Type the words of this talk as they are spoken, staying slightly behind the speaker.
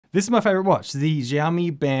This is my favorite watch, the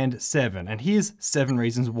Xiaomi Band 7, and here's 7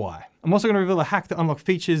 reasons why. I'm also going to reveal a hack that unlocks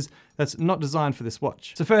features that's not designed for this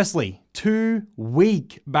watch. So firstly,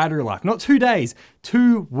 2-week battery life, not 2 days,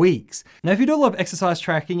 2 weeks. Now, if you do a lot of exercise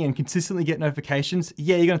tracking and consistently get notifications,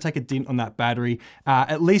 yeah, you're going to take a dent on that battery.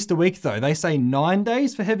 At least a week though. They say 9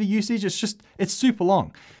 days for heavy usage. It's super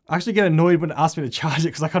long. I actually get annoyed when it asks me to charge it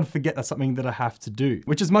because I kind of forget that's something that I have to do,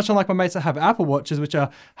 which is much unlike my mates that have Apple Watches, which are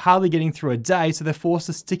hardly getting through a day. So they're forced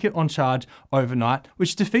to stick it on charge overnight,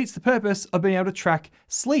 which defeats the purpose of being able to track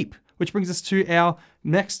sleep. Which brings us to our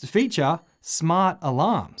next feature, smart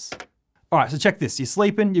alarms. All right, so check this. You're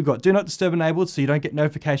sleeping, you've got do not disturb enabled so you don't get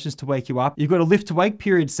notifications to wake you up. You've got a lift to wake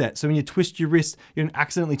period set, so when you twist your wrist, you don't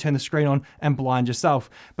accidentally turn the screen on and blind yourself.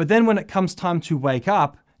 But then when it comes time to wake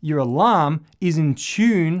up, your alarm is in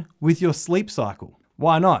tune with your sleep cycle.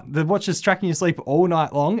 Why not? The watch is tracking your sleep all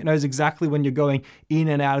night long. It knows exactly when you're going in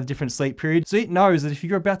and out of different sleep periods. So it knows that if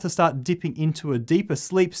you're about to start dipping into a deeper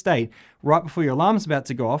sleep state right before your alarm's about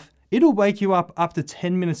to go off, it'll wake you up to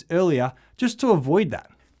 10 minutes earlier just to avoid that.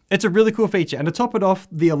 It's a really cool feature. And to top it off,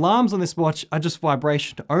 the alarms on this watch are just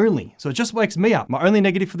vibration only. So it just wakes me up. My only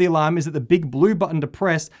negative for the alarm is that the big blue button to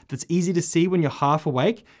press that's easy to see when you're half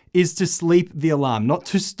awake is to sleep the alarm, not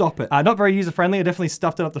to stop it. Not very user-friendly. I definitely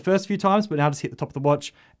stuffed it up the first few times, but now just hit the top of the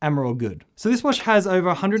watch and we're all good. So this watch has over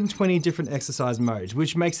 120 different exercise modes,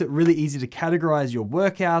 which makes it really easy to categorize your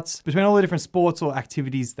workouts between all the different sports or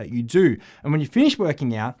activities that you do. And when you finish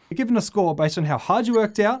working out, you're given a score based on how hard you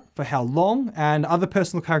worked out, for how long, and other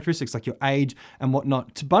personal characteristics like your age and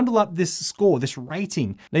whatnot to bundle up this score, this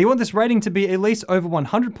rating. Now you want this rating to be at least over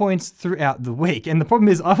 100 points throughout the week. And the problem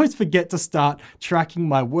is I always forget to start tracking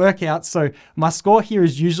my workouts. So my score here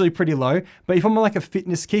is usually pretty low, but if I'm on like a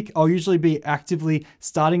fitness kick, I'll usually be actively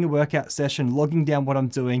starting a workout session, logging down what I'm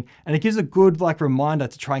doing, and it gives a good like reminder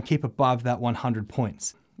to try and keep above that 100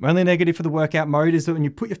 points. My only negative for the workout mode is that when you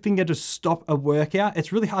put your finger to stop a workout,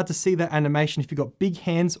 it's really hard to see that animation if you've got big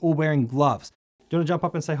hands or wearing gloves. Do you want to jump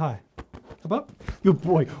up and say hi? Come up. Good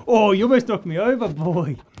boy. Oh, you almost knocked me over,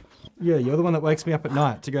 boy. Yeah, you're the one that wakes me up at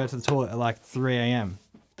night to go to the toilet at like 3 a.m.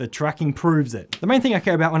 The tracking proves it. The main thing I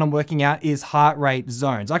care about when I'm working out is heart rate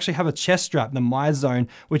zones. I actually have a chest strap, the My Zone,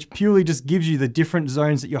 which purely just gives you the different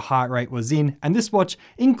zones that your heart rate was in. And this watch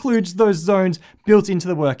includes those zones built into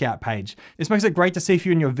the workout page. This makes it great to see if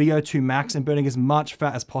you're in your VO2 max and burning as much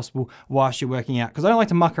fat as possible whilst you're working out. Because I don't like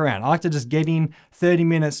to muck around. I like to just get in 30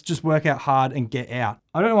 minutes, just work out hard and get out.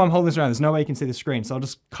 I don't know why I'm holding this around. There's no way you can see the screen, so I'll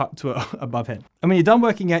just cut to it above head. And when you're done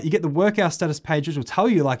working out, you get the workout status page, which will tell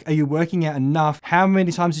you like, are you working out enough? How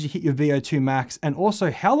many times did you hit your VO2 max? And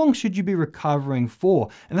also, how long should you be recovering for?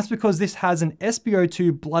 And that's because this has an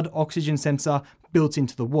SpO2 blood oxygen sensor built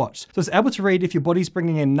into the watch. So it's able to read if your body's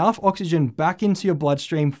bringing enough oxygen back into your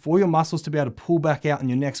bloodstream for your muscles to be able to pull back out in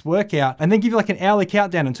your next workout, and then give you like an hourly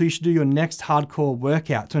countdown until you should do your next hardcore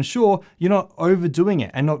workout to ensure you're not overdoing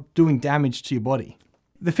it and not doing damage to your body.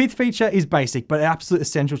 The fifth feature is basic, but absolutely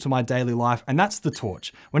essential to my daily life, and that's the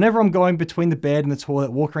torch. Whenever I'm going between the bed and the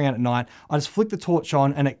toilet, walking around at night, I just flick the torch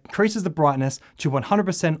on and it increases the brightness to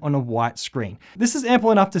 100% on a white screen. This is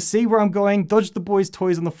ample enough to see where I'm going, dodge the boys'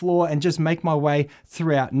 toys on the floor, and just make my way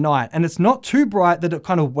throughout night. And it's not too bright that it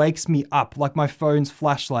kind of wakes me up like my phone's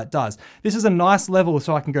flashlight does. This is a nice level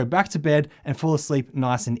so I can go back to bed and fall asleep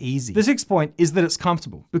nice and easy. The sixth point is that it's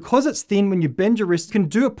comfortable. Because it's thin, when you bend your wrist, you can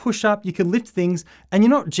do a push-up, you can lift things, and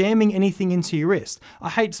you're not jamming anything into your wrist. I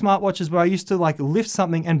hate smartwatches where I used to like lift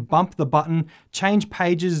something and bump the button, change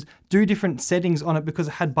pages, do different settings on it because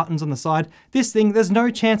it had buttons on the side. This thing, there's no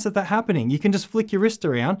chance of that happening. You can just flick your wrist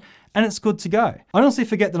around and it's good to go. I honestly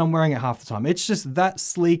forget that I'm wearing it half the time. It's just that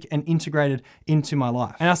sleek and integrated into my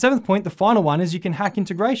life. And our seventh point, the final one, is you can hack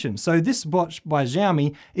integration. So this watch by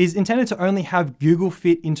Xiaomi is intended to only have Google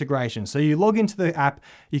Fit integration. So you log into the app,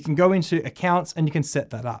 you can go into accounts and you can set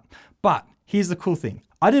that up. But here's the cool thing.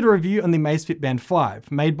 I did a review on the Amazfit Band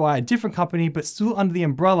 5, made by a different company, but still under the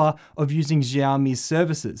umbrella of using Xiaomi's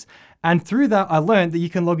services. And through that, I learned that you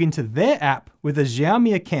can log into their app with a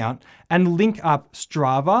Xiaomi account and link up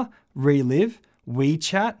Strava, Relive,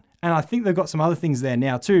 WeChat, and I think they've got some other things there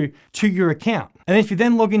now too, to your account. And if you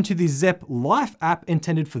then log into the Zepp Life app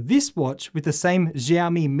intended for this watch with the same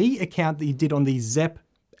Xiaomi Mi account that you did on the Zepp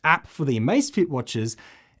app for the Amazfit watches,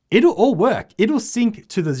 it'll all work. It'll sync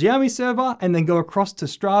to the Xiaomi server and then go across to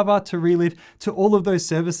Strava, to Relive, to all of those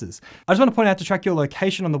services. I just want to point out, to track your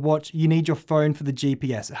location on the watch, you need your phone for the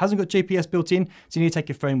GPS. It hasn't got GPS built in, so you need to take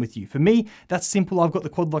your phone with you. For me, that's simple. I've got the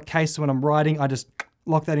quad lock case, so when I'm riding, I just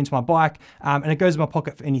lock that into my bike and it goes in my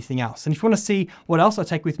pocket for anything else. And if you want to see what else I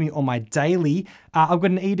take with me on my daily, I've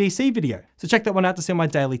got an EDC video. So check that one out to see my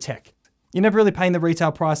daily tech. You're never really paying the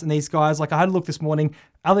retail price, and these guys, like I had a look this morning,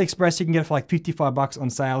 AliExpress, you can get it for like $55 on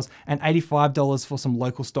sales and $85 for some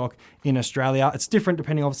local stock in Australia. It's different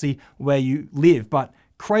depending obviously where you live, but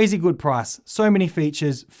crazy good price. So many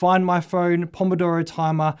features, Find My Phone, Pomodoro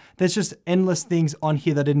timer. There's just endless things on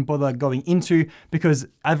here that I didn't bother going into because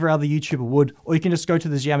every other YouTuber would, or you can just go to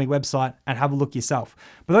the Xiaomi website and have a look yourself.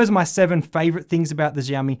 But those are my 7 favorite things about the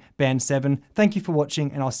Xiaomi Band 7. Thank you for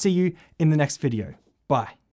watching, and I'll see you in the next video. Bye.